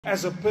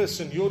as a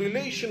person, your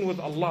relation with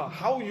Allah,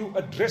 how you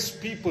address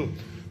people.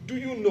 Do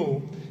you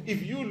know,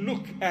 if you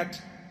look at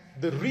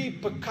the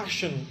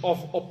repercussion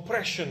of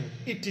oppression,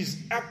 it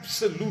is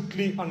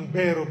absolutely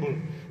unbearable.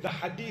 The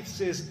hadith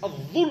says,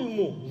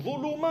 الظُّلْمُ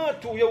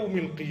ظُلُمَاتُ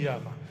يَوْمِ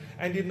الْقِيَامَةِ.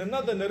 And in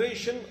another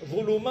narration,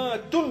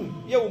 ظُلُمَاتٌ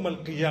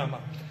يَوْمَ الْقِيَامَةِ.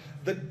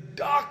 The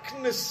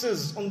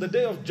darknesses on the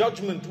day of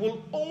judgment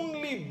will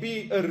only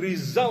be a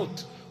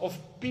result of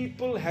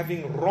people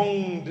having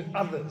wronged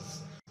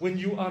others. When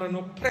you are an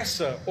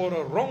oppressor or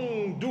a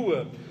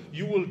wrongdoer,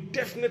 you will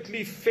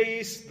definitely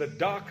face the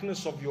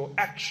darkness of your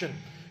action.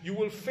 You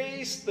will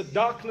face the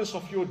darkness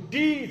of your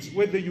deeds,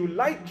 whether you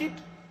like it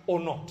or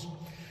not.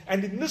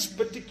 And in this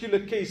particular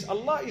case,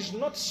 Allah is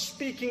not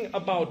speaking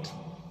about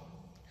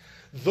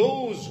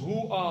those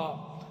who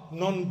are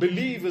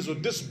non-believers or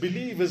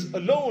disbelievers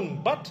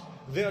alone, but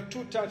there are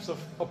two types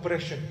of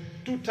oppression,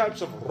 two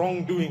types of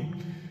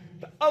wrongdoing.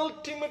 The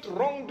ultimate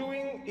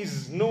wrongdoing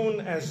is known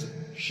as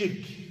shirk,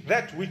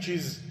 that which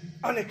is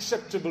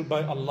unacceptable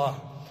by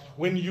Allah.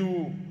 When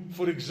you,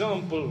 for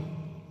example,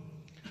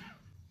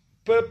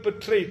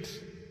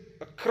 perpetrate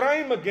a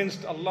crime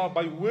against Allah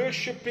by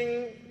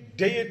worshipping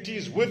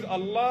deities with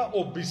Allah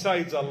or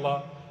besides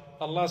Allah,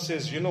 Allah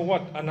says, you know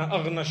what? أَنَا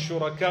أَغْنَى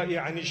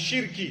الشُّرَكَاءِ عَنِ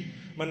الشِّرْكِ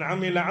مَنْ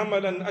عَمِلَ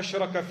عَمَلًا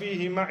أَشْرَكَ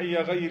فِيهِ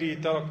مَعِيَ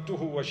غَيْرِي تَرَكْتُهُ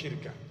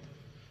وَشِرْكَهُ.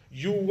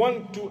 You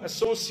want to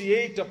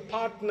associate a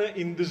partner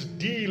in this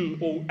deal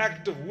or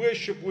act of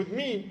worship with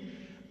me,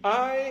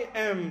 I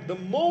am the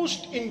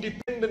most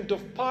independent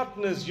of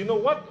partners. You know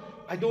what?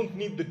 I don't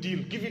need the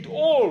deal. Give it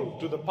all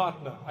to the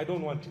partner. I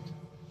don't want it.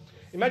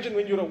 Imagine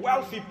when you're a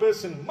wealthy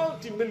person,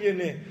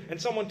 multi-millionaire,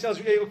 and someone tells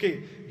you, hey,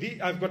 okay,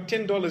 I've got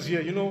 $10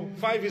 here, you know,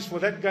 5 is for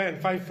that guy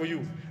and 5 for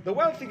you. The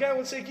wealthy guy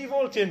will say, give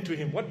all 10 to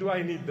him. What do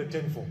I need the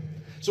 10 for?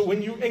 So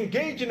when you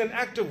engage in an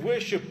act of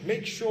worship,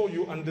 make sure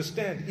you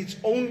understand it's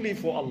only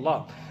for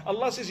Allah.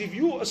 Allah says, if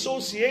you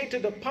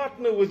associated a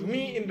partner with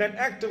me in that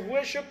act of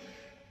worship,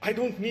 I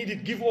don't need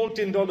it. Give all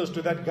 $10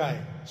 to that guy.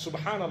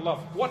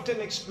 Subhanallah. What an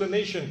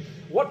explanation.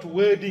 What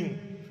wording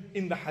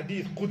in the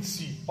Hadith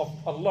Qudsi of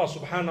Allah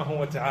subhanahu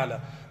wa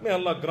ta'ala. May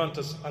Allah grant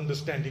us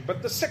understanding.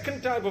 But the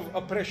second type of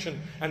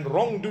oppression and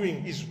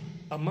wrongdoing is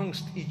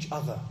amongst each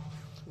other.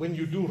 When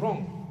you do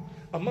wrong,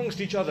 amongst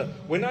each other.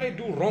 When I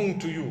do wrong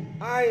to you,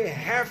 I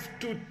have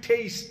to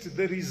taste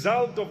the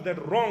result of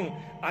that wrong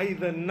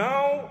either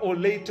now or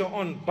later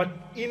on, but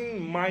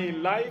in my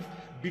life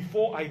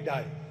before I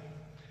die.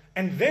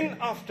 And then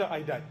after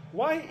I die.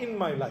 Why in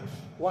my life?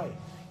 Why?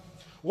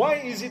 Why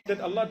is it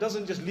that Allah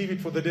doesn't just leave it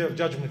for the day of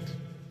judgment?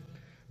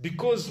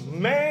 Because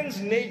man's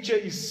nature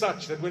is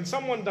such that when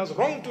someone does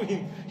wrong to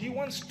him, he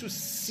wants to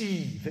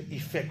see the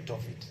effect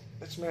of it.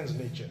 That's man's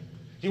nature.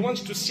 He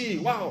wants to see,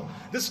 wow,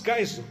 this guy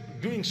is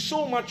doing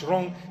so much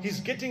wrong. He's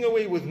getting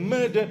away with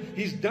murder.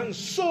 He's done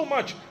so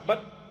much.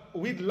 But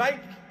we'd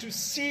like to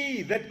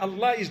see that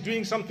Allah is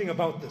doing something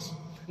about this.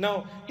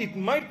 Now, it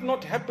might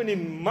not happen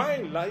in my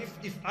life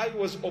if I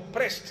was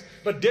oppressed,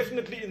 but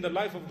definitely in the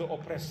life of the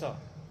oppressor.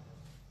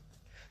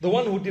 The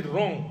one who did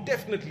wrong,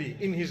 definitely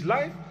in his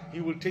life, he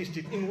will taste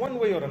it in one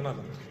way or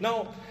another.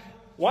 Now,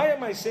 why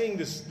am I saying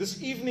this?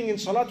 This evening in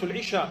Salatul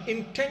Isha,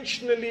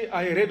 intentionally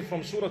I read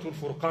from Surah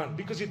Al-FURQAN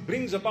because it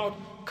brings about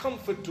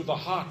comfort to the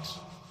heart.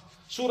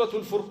 Surah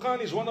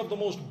Al-FURQAN is one of the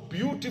most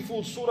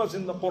beautiful surahs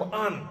in the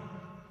Quran.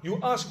 You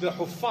ask the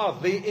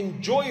Huffaz, they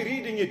enjoy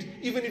reading it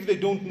even if they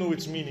don't know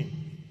its meaning.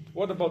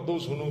 What about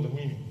those who know the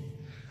meaning?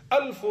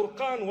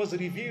 Al-Furqan was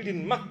revealed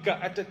in Mecca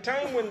at a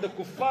time when the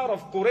kuffar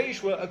of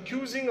Quraysh were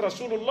accusing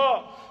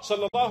Rasulullah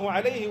sallallahu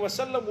alayhi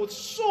wasallam with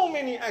so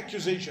many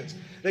accusations.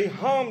 They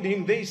harmed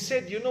him. They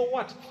said, you know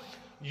what?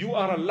 You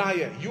are a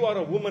liar. You are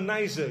a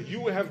womanizer.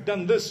 You have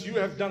done this. You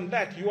have done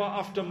that. You are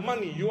after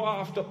money. You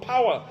are after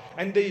power.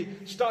 And they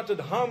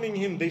started harming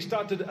him. They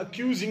started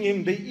accusing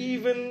him. They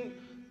even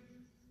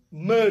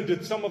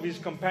murdered some of his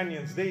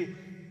companions. They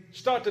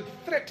started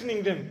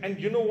threatening them. And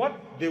you know what?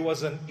 There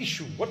was an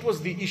issue. What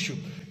was the issue?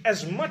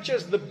 As much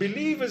as the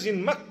believers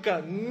in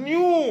Mecca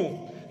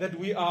knew that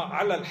we are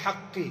ala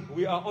al-haqqi,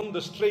 we are on the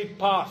straight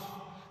path.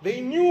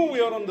 They knew we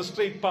are on the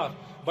straight path.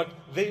 But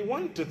they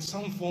wanted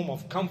some form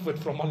of comfort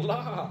from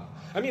Allah.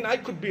 I mean, I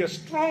could be a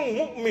strong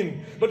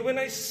mu'min, but when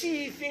I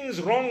see things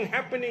wrong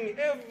happening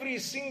every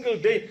single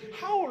day,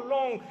 how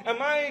long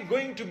am I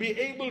going to be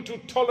able to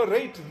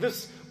tolerate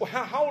this? Or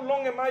how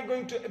long am I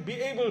going to be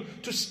able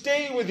to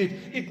stay with it?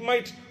 It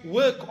might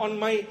work on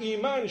my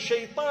iman.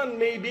 Shaitan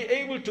may be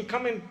able to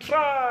come and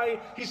try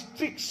his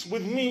tricks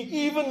with me,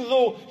 even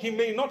though he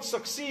may not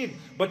succeed.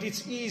 But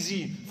it's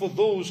easy for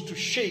those to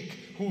shake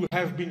who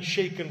have been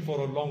shaken for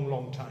a long,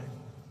 long time.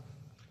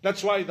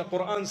 That's why the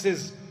Quran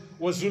says,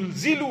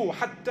 وَزُلْزِلُوا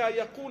حَتَّى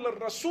يَقُولَ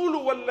الرَّسُولُ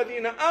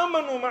وَالَّذِينَ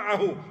آمَنُوا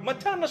مَعَهُ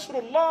مَتَى نَصْرُ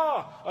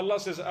اللَّهِ. Allah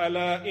says,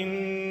 أَلَا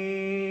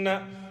إِنَّ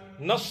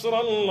نَصْرَ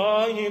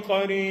اللَّهِ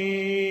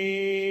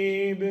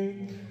قَرِيبٌ.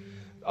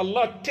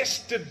 Allah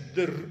tested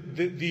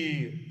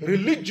the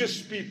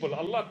religious people.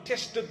 Allah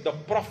tested the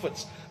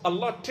prophets.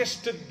 Allah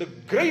tested the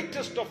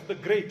greatest of the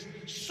great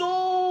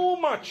so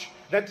much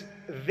that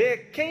there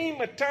came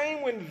a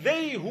time when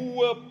they who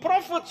were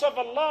prophets of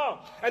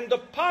Allah and the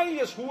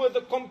pious who were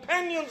the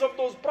companions of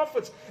those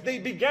prophets, they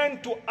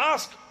began to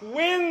ask,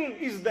 when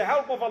is the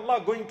help of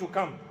Allah going to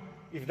come?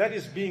 If that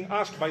is being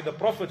asked by the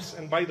prophets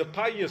and by the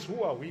pious,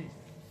 who are we?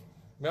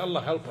 May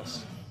Allah help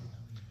us.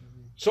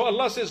 So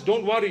Allah says,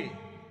 don't worry.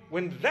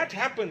 When that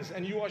happens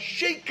and you are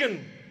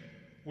shaken,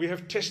 we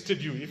have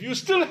tested you. If you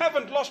still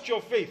haven't lost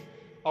your faith,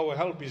 our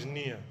help is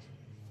near.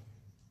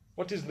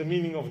 What is the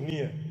meaning of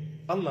near?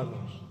 Allah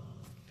knows.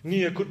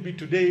 Near could be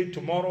today,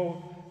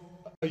 tomorrow,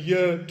 a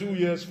year, 2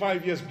 years,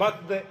 5 years,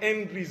 but the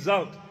end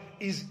result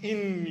is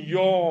in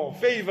your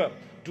favor.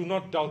 Do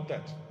not doubt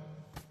that.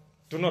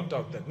 Do not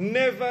doubt that.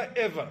 Never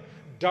ever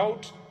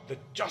doubt the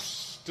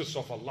justice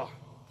of Allah,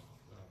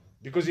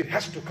 because it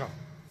has to come.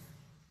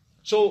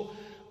 So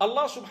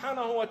Allah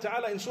subhanahu wa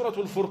ta'ala in Surah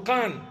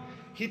Al-FURQAN,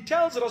 He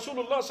tells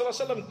Rasulullah sallallahu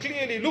alaihi wasallam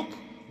clearly, look,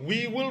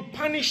 we will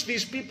punish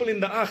these people in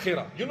the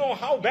akhirah. You know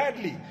how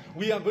badly?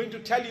 We are going to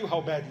tell you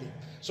how badly.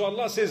 So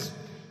Allah says,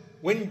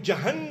 when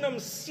Jahannam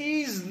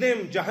sees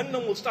them,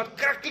 Jahannam will start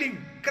crackling.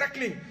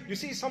 You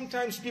see,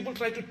 sometimes people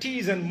try to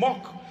tease and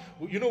mock.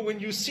 You know, when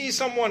you see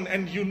someone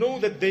and you know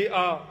that they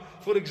are,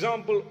 for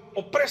example,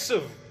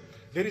 oppressive,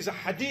 there is a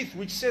hadith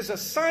which says a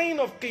sign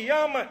of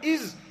Qiyamah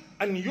is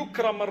أن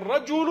يكرم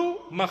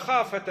الرجل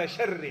مخافة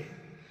شره.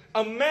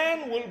 A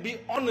man will be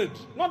honored,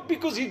 not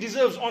because he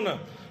deserves honor,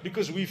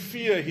 because we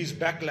fear his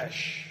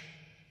backlash.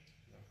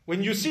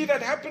 When you see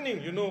that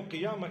happening, you know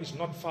Qiyamah is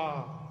not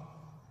far.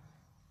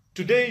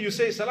 Today you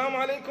say, Salaam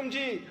alaikum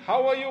ji,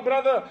 how are you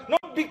brother?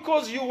 Not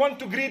because you want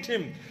to greet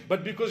him,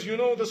 but because you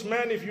know this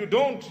man, if you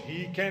don't,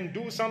 he can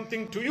do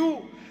something to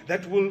you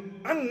that will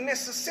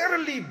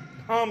unnecessarily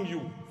harm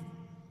you.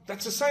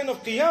 That's a sign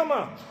of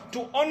Qiyamah.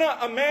 To honor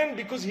a man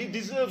because he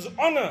deserves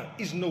honor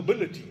is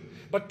nobility.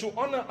 But to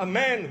honor a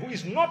man who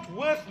is not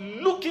worth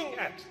looking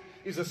at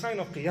is a sign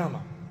of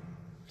Qiyamah.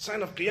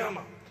 Sign of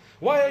Qiyamah.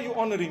 Why are you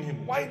honoring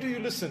him? Why do you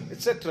listen?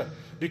 Etc.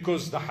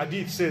 Because the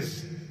hadith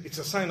says it's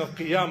a sign of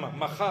Qiyamah.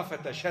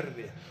 Makhafata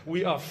sharrih.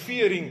 We are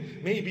fearing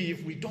maybe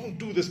if we don't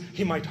do this,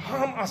 he might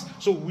harm us.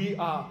 So we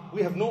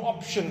have no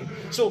option.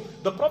 So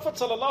the Prophet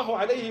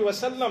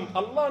ﷺ,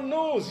 Allah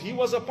knows he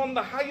was upon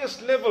the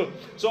highest level.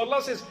 So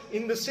Allah says,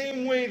 in the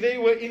same way they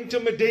were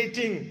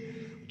intimidating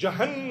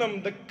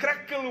Jahannam, the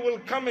crackle will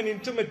come and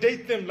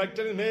intimidate them, like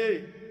telling them,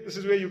 hey, this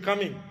is where you're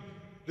coming.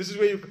 This is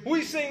where you. Who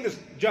is saying this?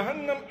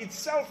 Jahannam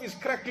itself is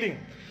crackling.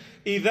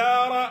 إِذَا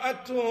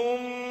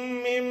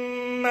رَأَتْهُمْ مِنْ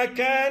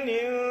مَكَانٍ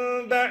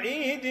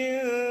بَعِيدٍ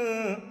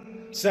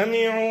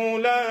سَمِعُوا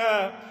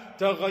لَهَا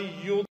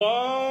تَغَيُّضًا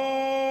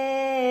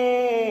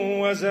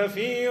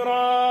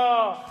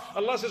وَزَفِيرًا.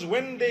 Allah says,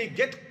 when they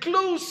get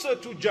closer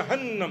to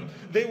Jahannam,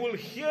 they will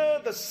hear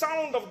the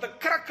sound of the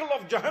crackle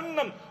of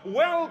Jahannam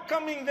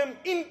welcoming them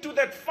into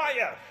that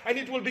fire. And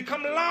it will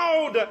become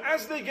louder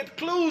as they get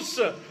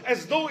closer,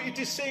 as though it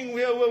is saying,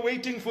 we were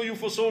waiting for you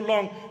for so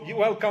long, you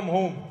welcome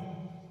home.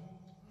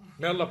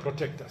 May Allah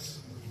protect us.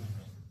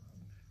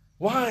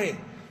 Why?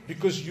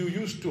 Because you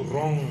used to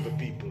wrong the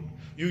people.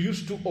 You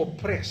used to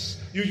oppress.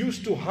 You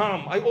used to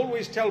harm. I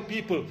always tell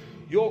people,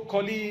 your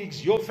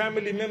colleagues, your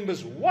family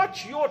members,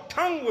 watch your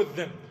tongue with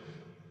them.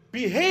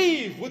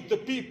 Behave with the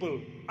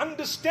people.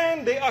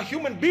 Understand they are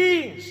human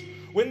beings.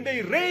 When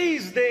they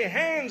raise their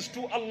hands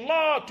to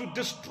Allah to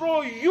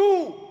destroy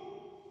you,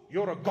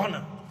 you're a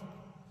goner.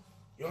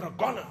 You're a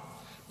goner.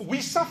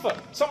 We suffer,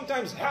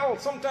 sometimes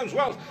health, sometimes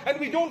wealth, and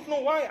we don't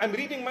know why. I'm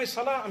reading my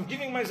salah, I'm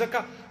giving my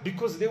zakah,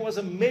 because there was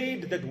a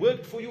maid that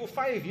worked for you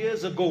 5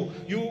 years ago.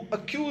 You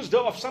accused her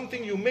of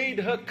something, you made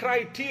her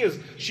cry tears.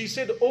 She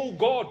said, oh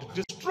God,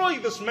 destroy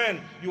this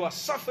man. You are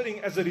suffering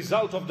as a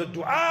result of the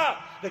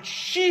dua that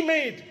she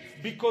made,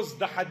 because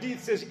the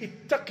hadith says,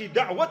 ittaqi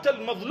da'wat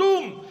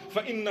al-madhlum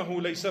fa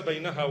innahu laysa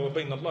baynaha wa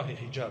bayna Allahi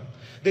hijab.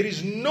 There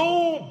is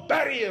no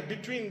barrier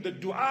between the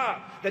dua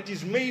that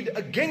is made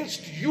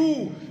against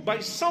you by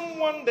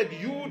someone that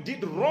you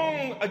did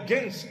wrong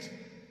against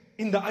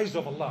in the eyes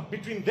of Allah.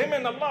 Between them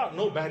and Allah,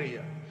 no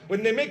barrier.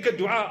 When they make a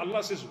dua,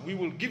 Allah says, we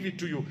will give it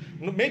to you.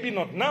 Maybe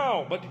not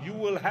now, but you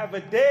will have a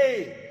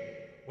day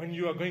when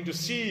you are going to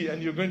see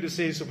and you're going to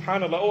say,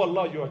 Subhanallah, oh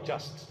Allah, you are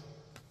just.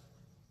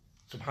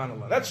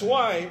 Subhanallah. That's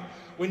why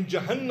when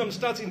Jahannam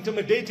starts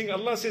intimidating,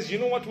 Allah says, you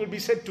know what will be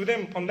said to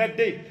them on that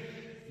day?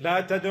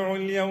 لا تدعوا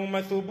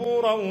اليوم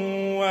ثبورا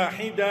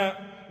واحدا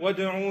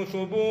وادعوا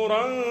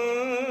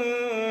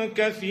ثبورا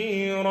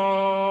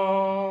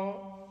كثيرا.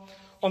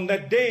 On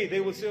that day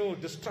they will say, oh,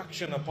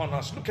 destruction upon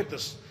us. Look at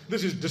this.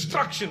 This is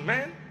destruction,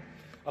 man.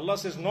 Allah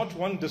says, not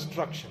one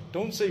destruction.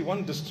 Don't say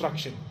one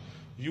destruction.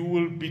 You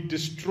will be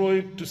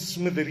destroyed to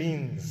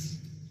smithereens.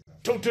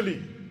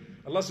 Totally.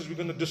 Allah says, we're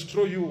going to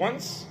destroy you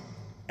once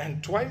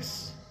and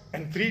twice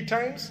and 3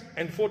 times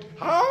and 4 times.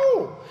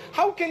 How?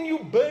 How can you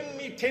burn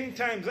me 10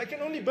 times? I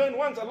can only burn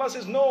once. Allah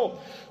says, no.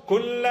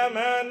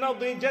 كُلَّمَا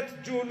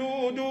نَضِجَتْ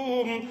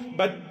جُلُودُهُمْ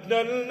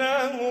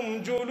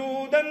بَدَّلْنَاهُمْ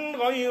جُلُودًا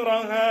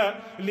غَيْرَهَا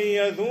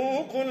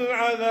لِيَذُوقُوا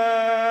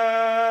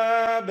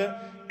الْعَذَابَ.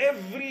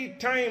 Every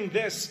time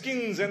their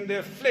skins and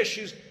their flesh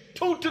is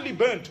totally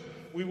burnt,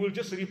 we will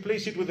just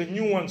replace it with a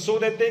new one so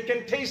that they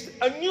can taste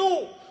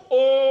anew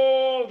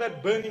all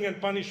that burning and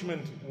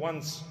punishment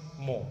once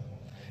more.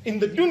 In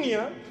the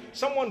dunya,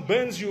 someone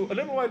burns you, a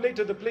little while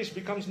later the place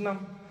becomes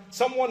numb.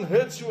 Someone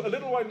hurts you, a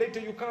little while later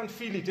you can't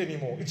feel it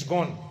anymore. It's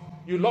gone.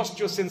 You lost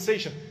your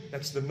sensation.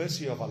 That's the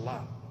mercy of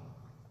Allah.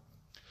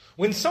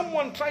 When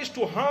someone tries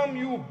to harm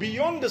you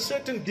beyond a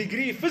certain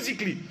degree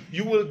physically,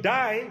 you will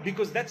die,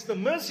 because that's the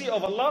mercy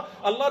of Allah.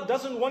 Allah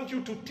doesn't want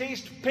you to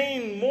taste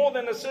pain more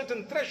than a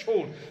certain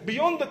threshold.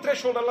 Beyond the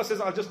threshold, Allah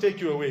says, I'll just take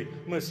you away.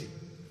 Mercy.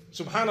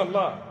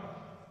 Subhanallah.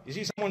 You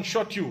see, someone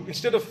shot you.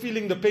 Instead of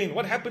feeling the pain,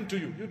 what happened to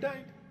you? You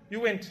died. You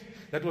went.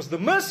 That was the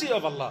mercy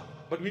of Allah.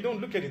 But we don't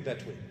look at it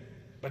that way.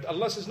 But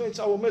Allah says, no, it's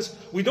our mercy.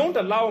 We don't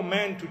allow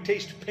man to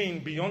taste pain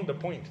beyond the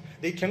point.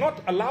 They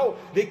cannot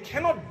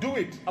do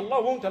it.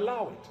 Allah won't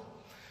allow it.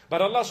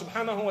 But Allah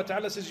subhanahu wa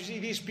ta'ala says, you see,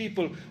 these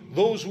people,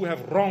 those who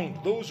have wronged,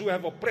 those who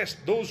have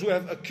oppressed, those who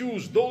have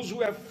accused, those who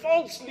have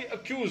falsely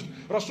accused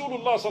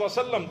Rasulullah sallallahu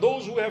alaihi wasallam,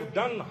 those who have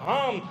done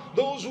harm,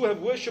 those who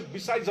have worshipped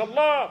besides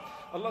Allah.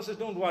 Allah says,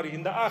 don't worry,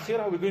 in the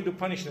akhirah we're going to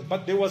punish them.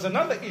 But there was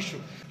another issue.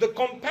 The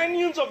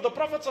companions of the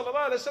Prophet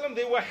sallallahu alaihi wasallam,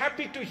 they were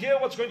happy to hear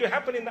what's going to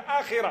happen in the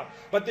akhirah.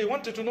 But they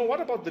wanted to know, what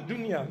about the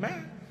dunya,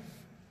 man?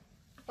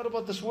 What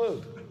about this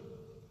world?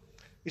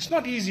 It's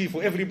not easy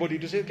for everybody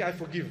to say, okay, I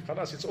forgive,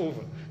 khalas, it's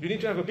over. You need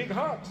to have a big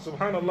heart,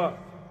 subhanallah.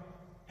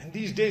 And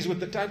these days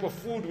with the type of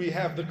food we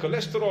have, the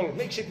cholesterol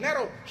makes it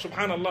narrow,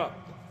 subhanallah.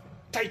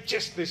 Tight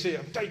chest, they say,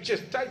 tight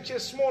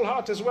chest, small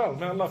heart as well.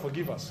 May Allah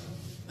forgive us.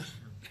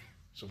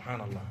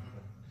 Subhanallah.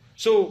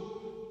 So,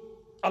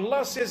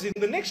 Allah says in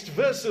the next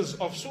verses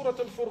of Surah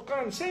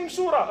Al-FURQAN, same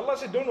surah, Allah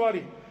said, don't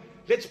worry.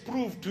 Let's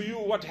prove to you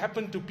what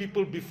happened to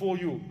people before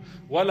you.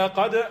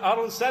 وَلَقَدْ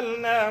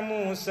أَرْسَلْنَا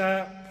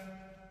مُوسَى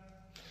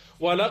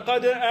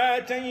وَلَقَدْ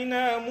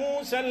آتَيْنَا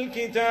مُوسَى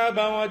الْكِتَابَ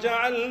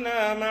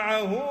وَجَعَلْنَا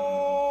مَعَهُ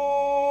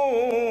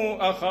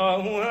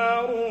أَخَاهُ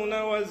هَارُونَ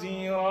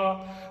وَزِيرًا.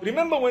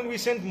 Remember when we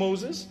sent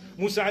Musa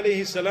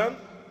alayhi salam,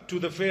 to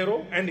the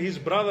Pharaoh, and his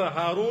brother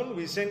Harun,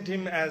 we sent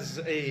him as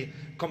a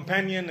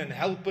companion and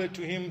helper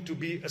to him, to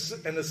be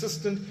an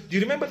assistant. Do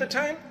you remember the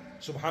time?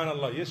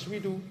 Subhanallah, yes we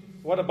do.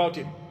 What about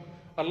him?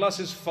 Allah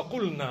says,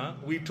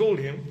 فَقُلْنَا, we told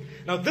him.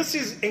 Now this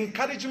is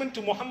encouragement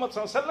to Muhammad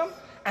sallallahu alaihi wasallam,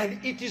 and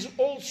it is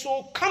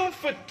also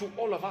comfort to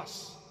all of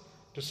us.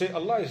 To say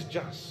Allah is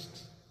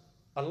just.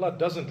 Allah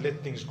doesn't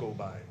let things go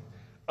by.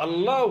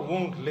 Allah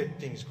won't let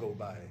things go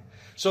by.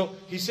 So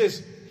he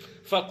says,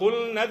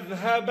 فَقُلْنَا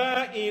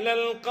اذْهَبَا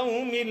إِلَى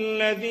الْقَوْمِ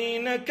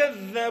الَّذِينَ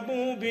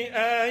كَذَّبُوا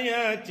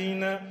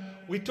بِآيَاتِنَا.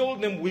 We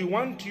told them, we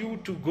want you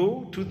to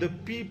go to the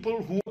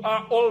people who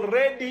are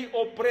already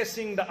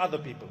oppressing the other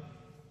people.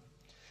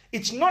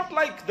 It's not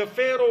like the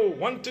Pharaoh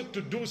wanted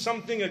to do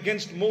something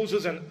against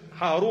Moses and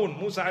Harun,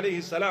 Musa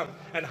alayhi salam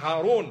and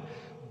Harun.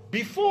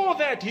 Before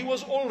that, he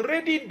was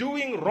already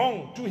doing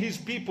wrong to his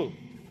people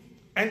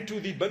and to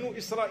the Banu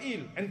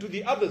Israel and to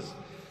the others.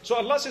 So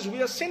Allah says,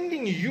 we are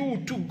sending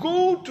you to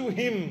go to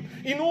him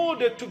in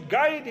order to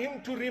guide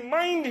him, to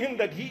remind him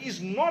that he is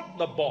not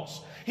the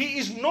boss. He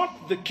is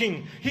not the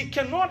king. He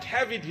cannot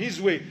have it his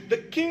way. The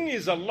king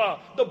is Allah.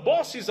 The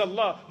boss is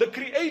Allah. The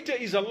creator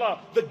is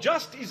Allah. The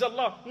just is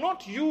Allah.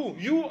 Not you.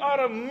 You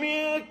are a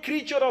mere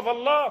creature of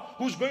Allah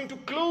who's going to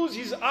close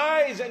his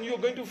eyes and you're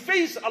going to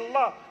face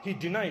Allah. He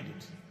denied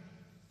it.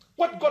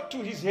 What got to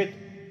his head?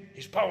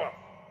 His power,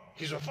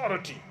 his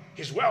authority,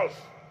 his wealth.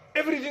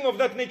 Everything of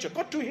that nature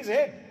got to his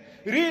head.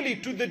 Really,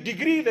 to the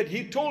degree that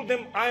he told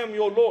them, I am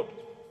your Lord.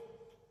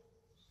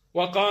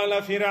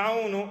 وَقَالَ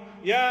فِرْعَوْنُ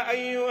يَا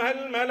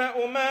أَيُّهَا الْمَلَأُ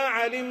مَا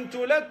عَلِمْتُ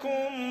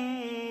لَكُمْ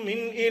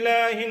مِنْ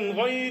إِلَهٍ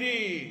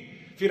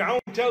غَيْرِي. Fir'aun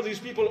tells his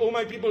people, oh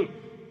my people,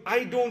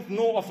 I don't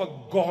know of a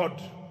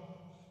God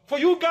for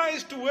you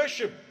guys to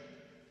worship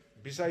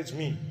besides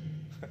me.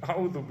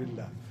 A'udhu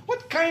billah.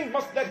 What kind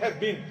must that have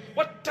been?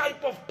 What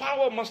type of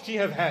power must he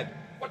have had?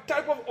 What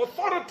type of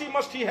authority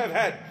must he have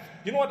had?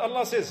 You know what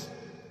Allah says?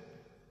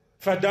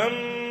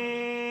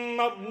 فَدَمَّرْنَاهُمْ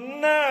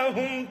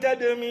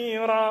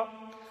تَدْمِيرًا.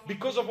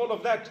 Because of all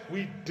of that,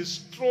 we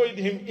destroyed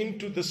him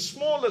into the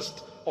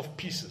smallest of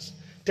pieces.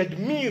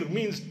 Tadmir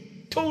means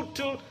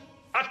total,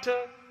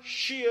 utter,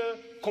 sheer,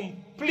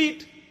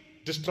 complete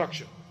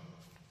destruction.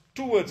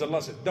 2 words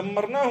Allah said.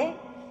 دَمَّرْنَاهُمْ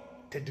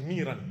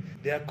تَدْمِيرًا.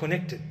 They are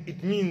connected.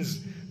 It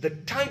means the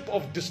type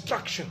of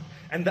destruction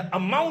and the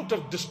amount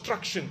of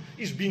destruction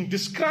is being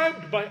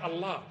described by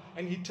Allah.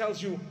 And He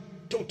tells you,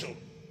 total,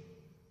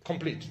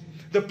 complete.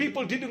 The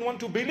people didn't want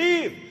to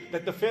believe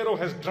that the Pharaoh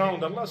has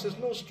drowned. Allah says,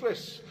 no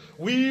stress.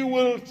 We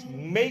will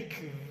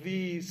make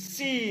the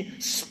sea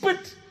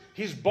spit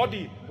his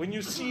body. When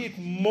you see it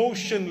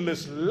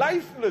motionless,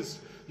 lifeless,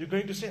 you're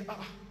going to say,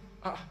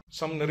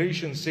 Some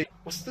narrations say,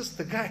 was this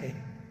the guy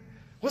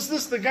Was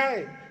this the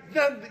guy?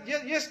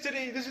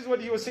 Yesterday, this is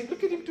what he was saying.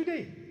 Look at him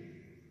today.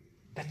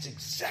 That's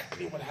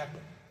exactly what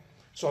happened.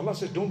 So Allah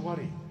says, don't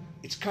worry,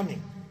 it's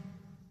coming.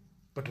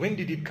 But when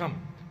did it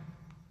come?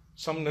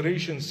 Some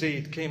narrations say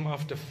it came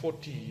after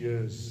 40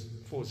 years,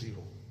 40.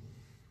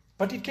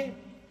 But it came.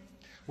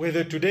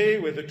 Whether today,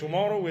 whether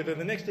tomorrow, whether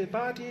the next day,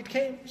 but it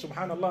came,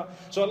 subhanallah.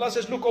 So Allah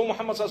says, look, O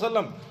Muhammad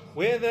sallallahu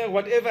whether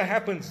whatever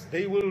happens,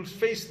 they will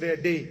face their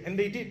day. And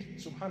they did,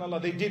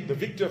 subhanallah, they did. The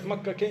victory of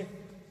Makkah came.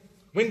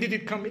 When did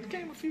it come? It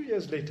came a few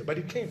years later, but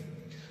it came.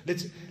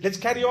 Let's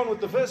carry on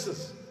with the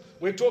verses.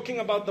 We're talking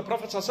about the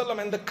Prophet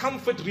ﷺ and the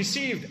comfort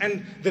received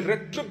and the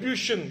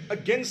retribution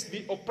against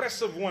the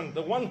oppressive one,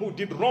 the one who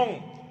did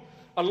wrong.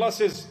 Allah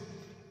says,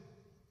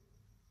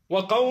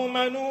 وَقَوْمَ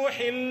نُوحٍ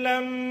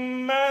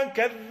لَمَّا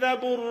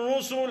كَذَّبُوا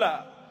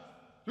الرُّسُلَ.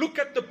 Look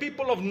at the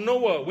people of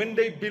Noah when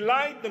they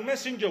belied the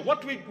messenger.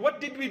 What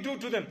did we do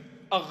to them?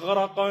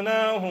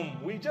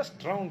 أَغْرَقْنَاهُمْ. We just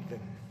drowned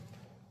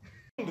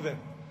them.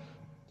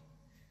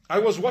 I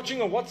was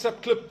watching a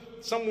WhatsApp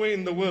clip somewhere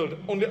in the world.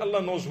 Only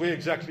Allah knows where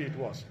exactly it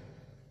was.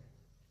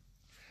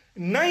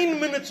 9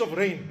 minutes of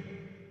rain,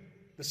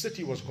 the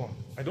city was gone.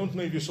 I don't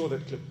know if you saw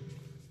that clip.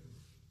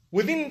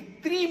 Within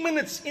 3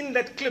 minutes in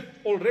that clip,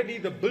 already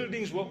the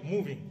buildings were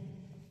moving.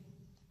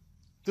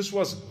 This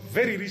was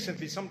very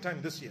recently,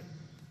 sometime this year.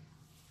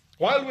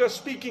 While we are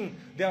speaking,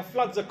 there are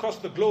floods across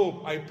the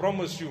globe. I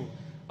promise you,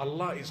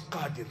 Allah is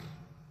Qadir,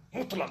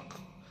 Mutlaq.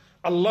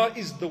 Allah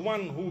is the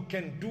one who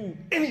can do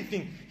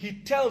anything. He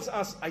tells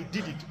us, I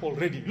did it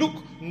already. Look,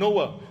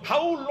 Noah,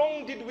 how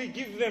long did we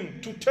give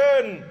them to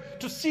turn,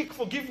 to seek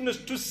forgiveness,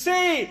 to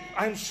say,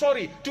 I'm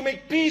sorry, to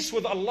make peace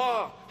with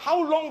Allah? How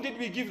long did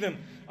we give them?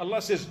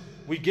 Allah says,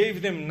 we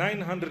gave them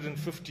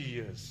 950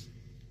 years.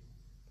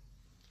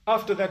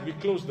 After that, we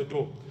closed the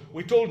door.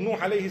 We told Nuh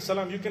alayhi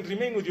salam, you can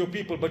remain with your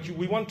people, but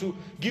we want to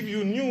give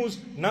you news.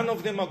 None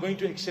of them are going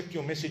to accept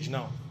your message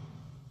now.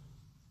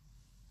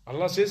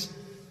 Allah says,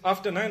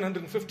 after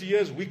 950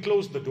 years, we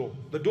closed the door.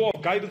 The door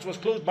of guidance was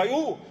closed by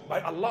who?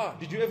 By Allah.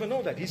 Did you ever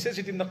know that? He says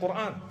it in the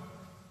Quran.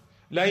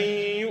 لَن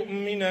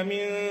يُؤْمِنَ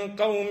مِن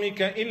قَوْمِكَ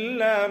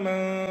إِلَّا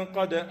مَن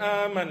قَدْ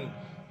آمَنَ.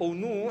 O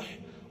Nuh,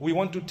 we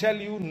want to tell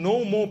you,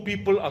 no more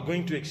people are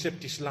going to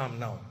accept Islam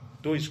now.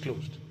 Door is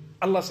closed.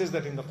 Allah says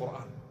that in the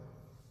Quran.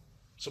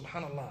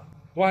 Subhanallah.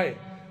 Why?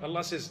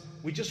 Allah says,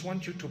 we just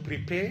want you to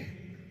prepare,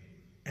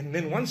 and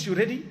then once you're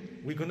ready,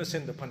 we're going to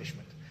send the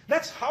punishment.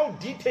 That's how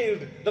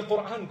detailed the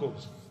Quran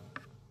goes.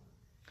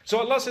 So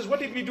Allah says, what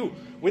did we do?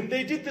 When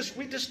they did this,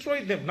 we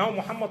destroyed them. Now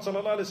Muhammad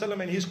sallallahu alaihi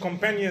wasallam and his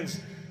companions,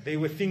 they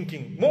were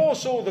thinking, more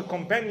so the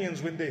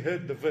companions when they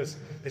heard the verse,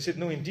 they said,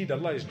 no, indeed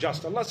Allah is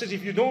just. Allah says,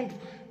 if you don't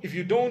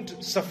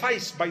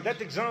suffice by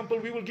that example,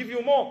 we will give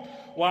you more.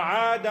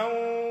 وَعَادًا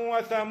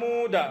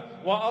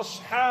وَثَمُودًا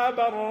وَأَصْحَابَ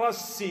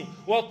الرَّسِّ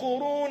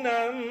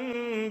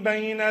وَقُرُونًا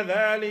بَيْنَ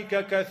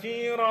ذَلِكَ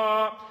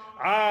كَثِيرًا.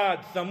 Ad,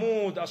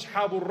 Thamud,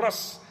 Ashabul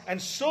Ras, and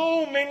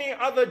so many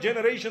other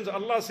generations.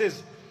 Allah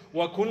says,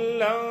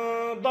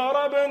 وَكُلًّا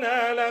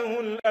ضَرَبْنَا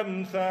لَهُ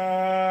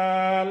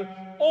الْأَمْثَالِ.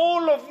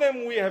 All of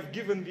them we have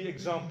given the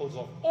examples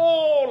of.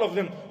 All of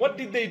them. What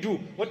did they do?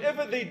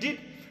 Whatever they did,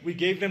 we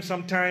gave them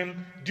some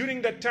time.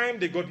 During that time,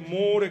 they got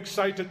more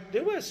excited.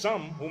 There were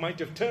some who might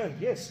have turned.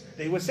 Yes,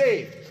 they were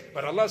saved.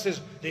 But Allah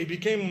says, they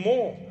became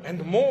more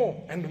and more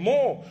and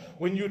more.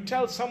 When you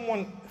tell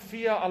someone,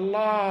 fear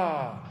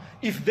Allah,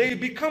 if they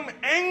become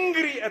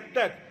angry at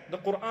that, the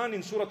Quran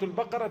in Surah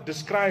Al-Baqarah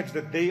describes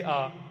that they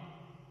are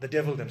the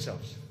devil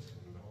themselves.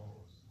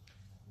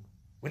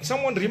 When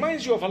someone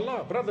reminds you of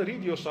Allah, brother,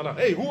 read your salah.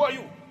 Hey, who are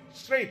you?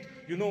 Straight.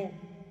 You know,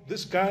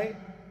 this guy,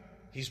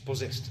 he's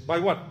possessed. By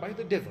what? By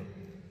the devil.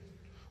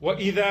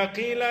 وَإِذَا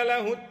قِيلَ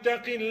لَهُ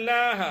اتَّقِ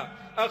اللَّهَ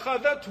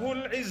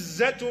أَخَذَتْهُ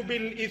الْعِزَّةُ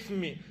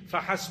بِالْإِثْمِ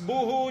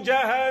فَحَسْبُهُ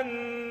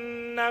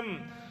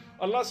جَهَنَّمْ.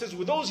 Allah says,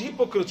 with those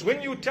hypocrites,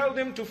 when you tell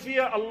them to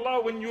fear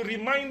Allah, when you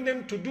remind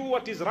them to do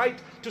what is right,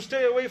 to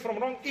stay away from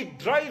wrong, it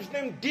drives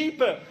them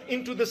deeper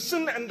into the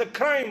sin and the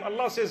crime.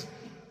 Allah says,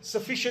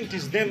 sufficient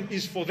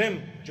is for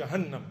them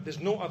Jahannam. There's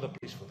no other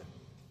place for them.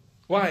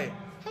 Why?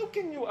 How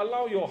can you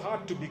allow your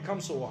heart to become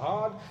so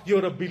hard?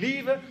 You're a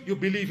believer, you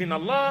believe in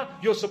Allah,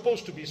 you're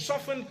supposed to be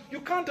softened.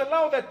 You can't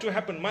allow that to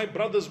happen. My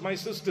brothers, my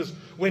sisters,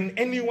 when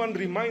anyone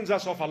reminds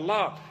us of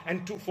Allah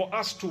and for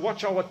us to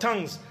watch our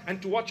tongues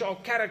and to watch our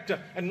character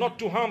and not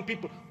to harm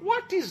people,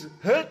 what is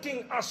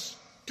hurting us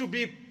to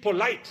be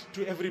polite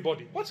to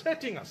everybody? What's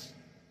hurting us?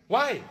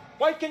 Why?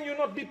 Why can you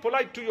not be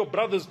polite to your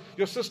brothers,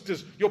 your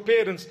sisters, your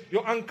parents,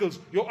 your uncles,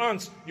 your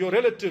aunts, your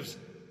relatives,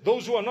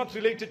 those who are not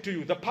related to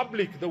you, the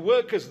public, the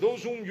workers,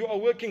 those whom you are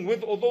working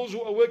with, or those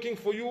who are working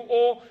for you,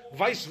 or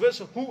vice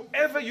versa,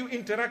 whoever you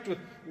interact with?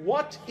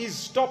 What is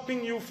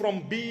stopping you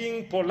from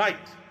being polite?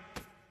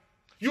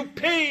 You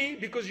pay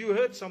because you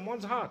hurt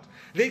someone's heart.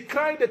 They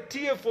cried a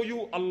tear for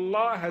you.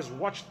 Allah has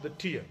watched the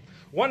tear.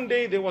 One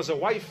day there was a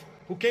wife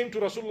who came to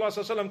Rasulullah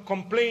ﷺ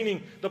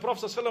complaining. The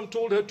Prophet ﷺ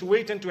told her to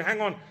wait and to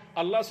hang on.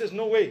 Allah says,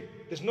 no way.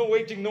 There's no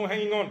waiting, no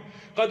hanging on.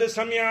 قَدْ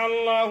سَمِعَ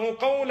اللَّهُ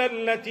قَوْلَ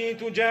الَّتِي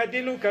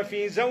تُجَادِلُكَ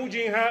فِي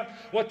زَوْجِهَا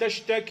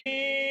وَتَشْتَكِي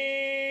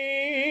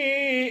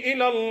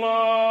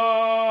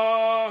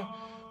Allah.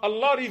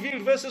 Allah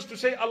revealed verses to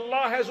say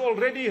Allah has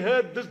already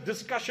heard this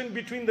discussion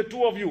between the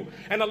two of you.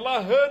 And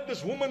Allah heard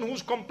this woman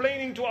who's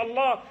complaining to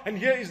Allah, and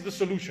here is the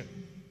solution.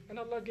 And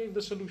Allah gave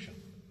the solution.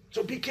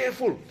 So be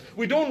careful.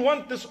 We don't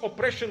want this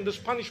oppression, this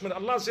punishment.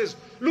 Allah says,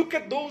 look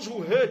at those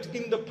who hurt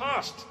in the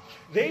past.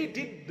 They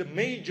did the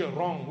major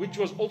wrong, which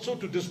was also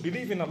to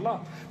disbelieve in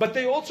Allah. But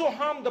they also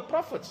harmed the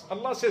prophets.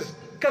 Allah says,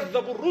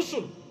 كَذَّبُوا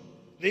الرُّسُلِ.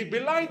 They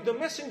belied the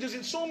messengers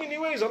in so many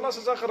ways. Allah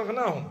says,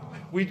 أَخْرَغْنَاهُمْ.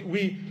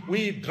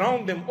 We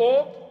drowned them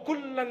all.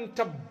 كُلًّا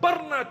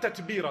تَبَّرْنَا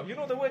تَتْبِيرًا. You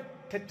know the word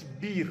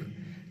tatbir,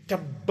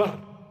 tabbar.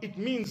 It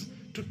means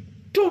to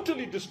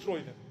totally destroy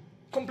them.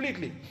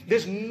 Completely.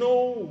 There's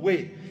no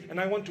way. And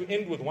I want to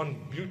end with one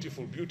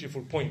beautiful,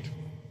 beautiful point.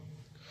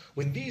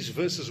 When these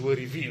verses were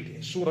revealed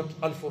in Surah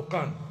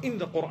Al-FURQAN, in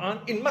the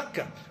Quran, in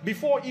Mecca,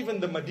 before even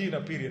the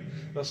Medina period,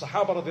 the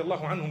Sahaba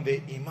radiallahu anhum,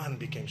 their iman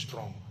became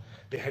strong.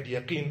 They had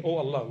yaqeen, oh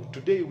Allah,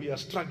 today we are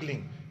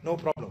struggling, no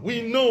problem.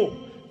 We know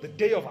the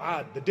day of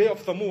Ad, the day of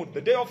Thamud,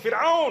 the day of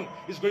Fir'aun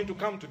is going to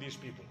come to these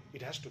people.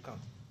 It has to come.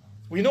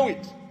 We know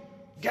it.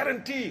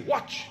 Guarantee,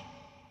 watch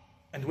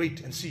and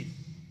wait and see.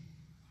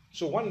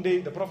 So one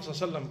day the Prophet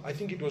ﷺ, I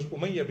think it was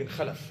Umayyah bin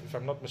Khalaf, if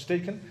I'm not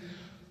mistaken,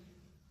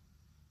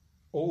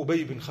 or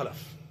Ubay bin Khalaf.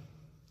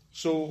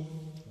 So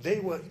they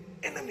were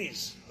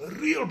enemies,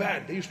 real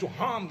bad. They used to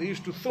harm, they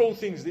used to throw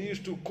things, they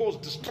used to cause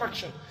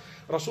destruction.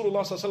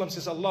 Rasulullah ﷺ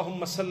says,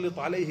 Allahumma sallit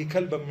alayhi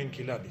kalban min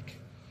kilabik.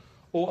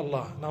 Oh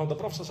Allah. Now the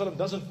Prophet ﷺ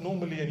doesn't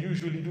normally and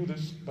usually do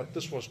this, but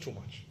this was too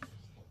much.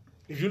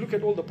 If you look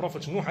at all the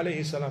prophets, Nuh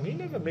alayhi salam, he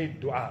never made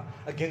dua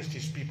against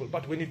his people.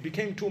 But when it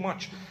became too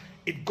much,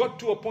 it got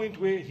to a point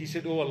where he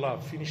said, oh Allah,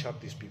 finish up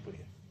these people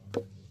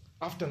here.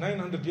 After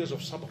 900 years of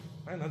sabr,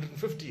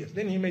 950 years,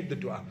 then he made the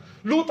dua.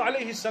 Lut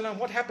alayhi salam,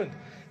 what happened?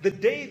 The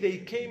day they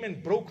came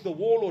and broke the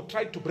wall or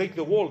tried to break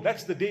the wall,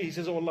 that's the day he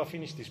says, oh Allah,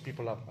 finish these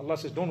people up. Allah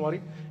says, don't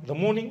worry, the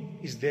morning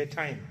is their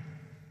time.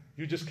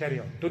 You just carry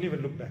on, don't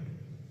even look back.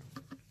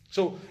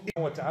 So,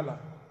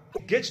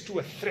 it gets to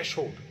a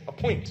threshold, a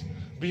point,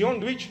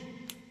 beyond which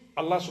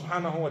Allah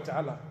subhanahu wa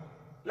ta'ala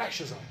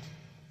lashes out.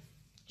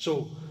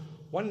 So,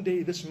 one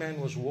day this man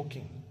was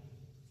walking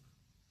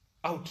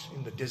out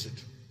in the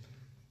desert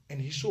and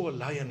he saw a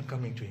lion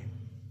coming to him.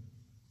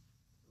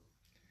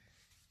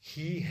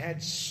 He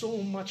had so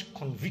much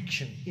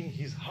conviction in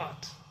his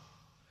heart.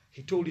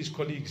 He told his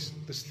colleagues,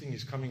 this thing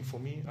is coming for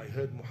me. I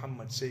heard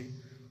Muhammad say,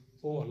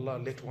 oh Allah,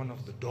 let one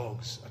of the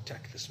dogs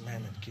attack this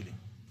man and kill him.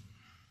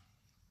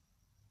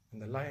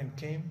 And the lion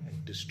came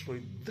and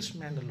destroyed this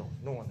man alone,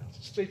 no one else.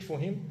 Straight for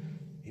him,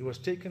 he was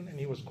taken and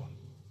he was gone.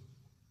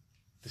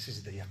 This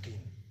is the yaqeen.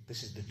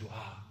 This is the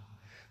dua.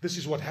 This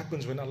is what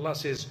happens when Allah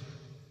says,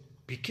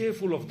 be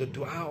careful of the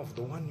dua of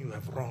the one you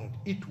have wronged.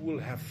 It will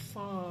have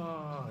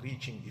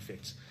far-reaching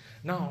effects.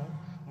 Now,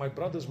 my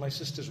brothers, my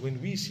sisters,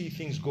 when we see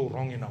things go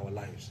wrong in our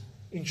lives,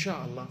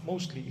 inshaallah,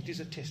 mostly it is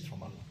a test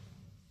from Allah.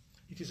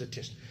 It is a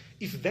test.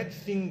 If that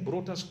thing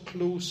brought us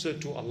closer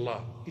to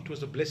Allah, it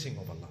was a blessing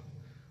of Allah.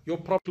 You're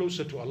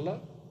closer to Allah,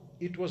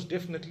 it was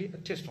definitely a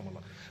test from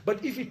Allah.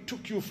 But if it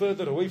took you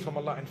further away from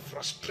Allah and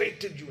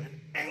frustrated you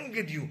and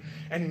angered you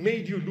and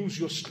made you lose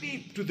your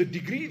sleep to the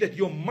degree that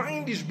your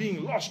mind is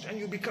being lost and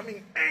you're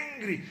becoming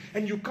angry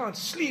and you can't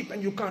sleep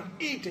and you can't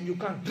eat and you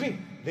can't drink,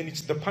 then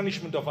it's the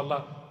punishment of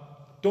Allah.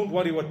 Don't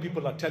worry what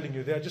people are telling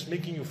you. They are just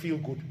making you feel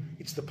good.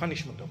 It's the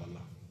punishment of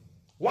Allah.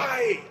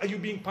 Why are you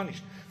being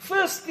punished?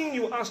 First thing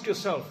you ask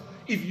yourself,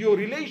 if your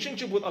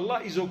relationship with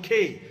Allah is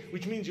okay,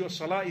 which means your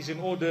salah is in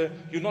order,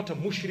 you're not a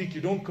mushrik,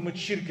 you don't commit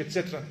shirk,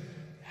 etc.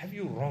 Have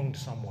you wronged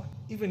someone?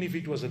 Even if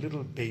it was a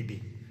little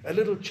baby, a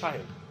little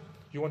child.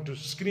 You want to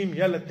scream,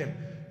 yell at them.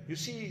 You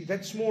see,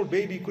 that small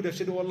baby could have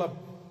said, oh Allah,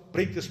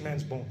 break this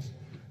man's bones.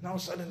 Now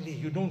suddenly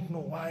you don't know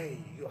why.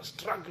 You are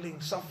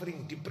struggling,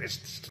 suffering,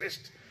 depressed,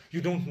 stressed.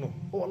 You don't know.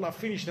 Oh Allah,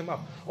 finish them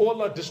up. Oh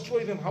Allah,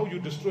 destroy them how you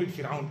destroyed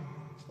Fir'aun.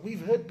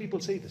 We've heard people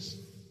say this.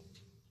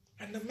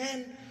 And the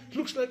man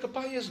looks like a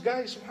pious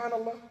guy,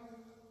 subhanallah.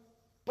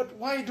 But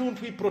why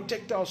don't we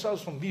protect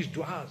ourselves from these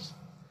du'as?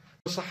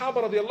 The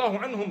Sahaba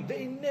radiallahu anhum,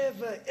 they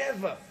never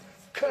ever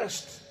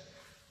cursed.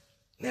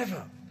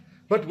 Never.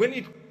 But when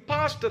it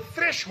passed a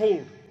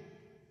threshold,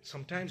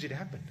 sometimes it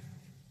happened.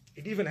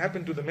 It even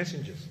happened to the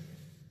messengers.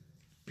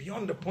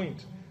 Beyond a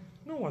point,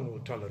 no one will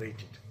tolerate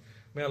it.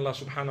 May Allah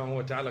subhanahu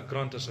wa ta'ala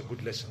grant us a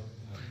good lesson.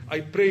 I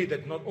pray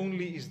that not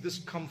only is this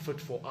comfort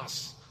for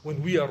us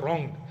when we are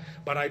wronged,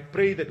 but I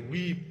pray that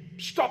we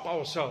stop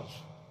ourselves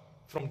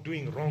from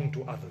doing wrong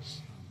to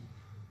others.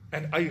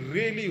 And I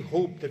really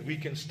hope that we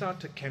can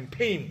start a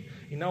campaign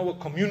in our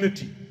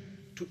community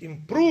to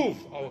improve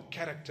our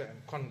character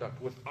and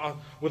conduct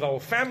with our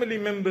family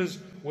members,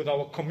 with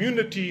our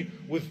community,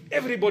 with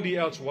everybody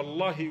else.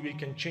 Wallahi, we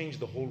can change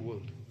the whole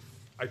world.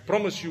 I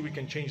promise you we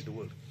can change the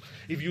world.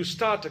 If you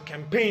start a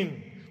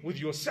campaign with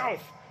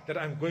yourself that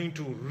I'm going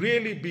to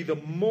really be the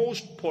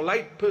most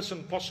polite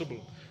person possible,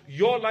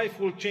 your life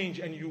will change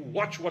and you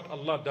watch what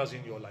Allah does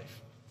in your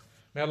life.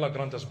 May Allah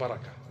grant us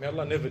barakah. May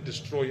Allah never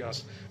destroy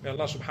us. May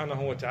Allah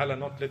subhanahu wa ta'ala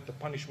not let the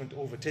punishment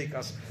overtake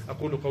us.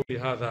 أقول قولي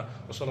هذا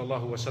وصلى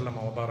الله وسلم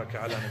وبارك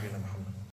على نبينا محمد.